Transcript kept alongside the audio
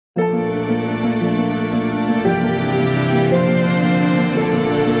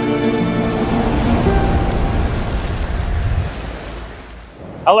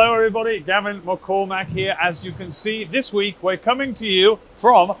Hello everybody, Gavin McCormack here. As you can see, this week we're coming to you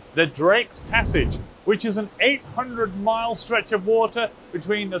from the Drake's Passage, which is an 800-mile stretch of water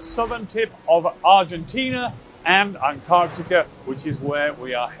between the southern tip of Argentina and Antarctica, which is where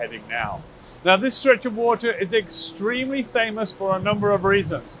we are heading now. Now, this stretch of water is extremely famous for a number of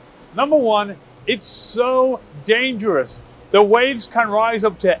reasons. Number one, it's so dangerous. The waves can rise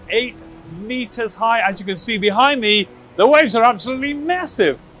up to 8 meters high. As you can see behind me, the waves are absolutely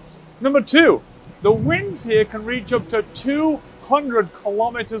massive. Number two, the winds here can reach up to 200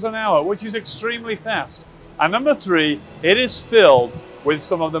 kilometers an hour, which is extremely fast. And number three, it is filled with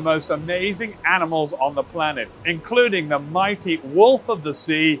some of the most amazing animals on the planet, including the mighty wolf of the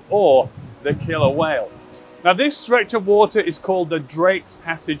sea or the killer whale. Now, this stretch of water is called the Drake's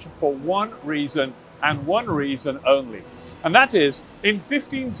Passage for one reason and one reason only. And that is, in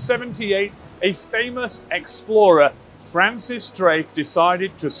 1578, a famous explorer, Francis Drake,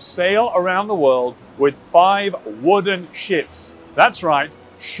 decided to sail around the world with 5 wooden ships. That's right,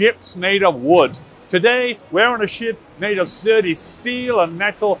 ships made of wood. Today, we're on a ship made of sturdy steel and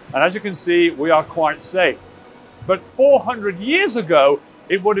metal, and as you can see, we are quite safe. But 400 years ago,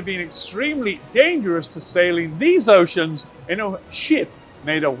 it would have been extremely dangerous to sail in these oceans in a ship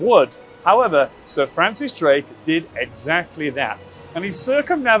made of wood. However, Sir Francis Drake did exactly that, and he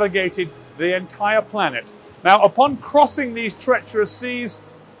circumnavigated the entire planet. Now, upon crossing these treacherous seas,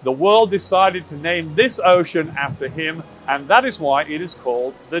 the world decided to name this ocean after him, and that is why it is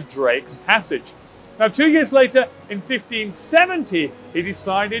called the Drake's Passage. Now, 2 years later, in 1570, he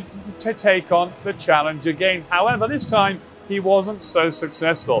decided to take on the challenge again. However, this time, he wasn't so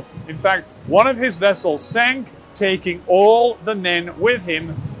successful. In fact, one of his vessels sank, taking all the men with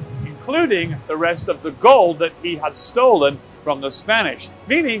him, including the rest of the gold that he had stolen from the Spanish,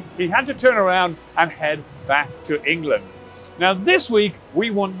 meaning he had to turn around and head back to England. Now, this week, we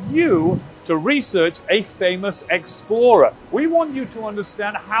want you to research a famous explorer. We want you to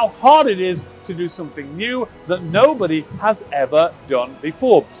understand how hard it is to do something new that nobody has ever done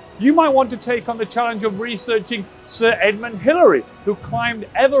before. You might want to take on the challenge of researching Sir Edmund Hillary, who climbed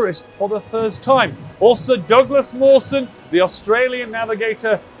Everest for the first time, or Sir Douglas Mawson, the Australian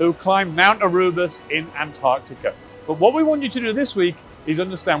navigator who climbed Mount Erebus in Antarctica. But what we want you to do this week is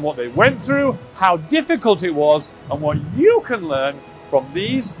understand what they went through, how difficult it was, and what you can learn from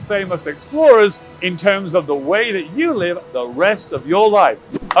these famous explorers in terms of the way that you live the rest of your life.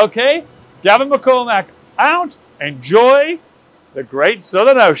 Okay, Gavin McCormack out. Enjoy the Great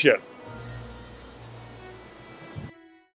Southern Ocean.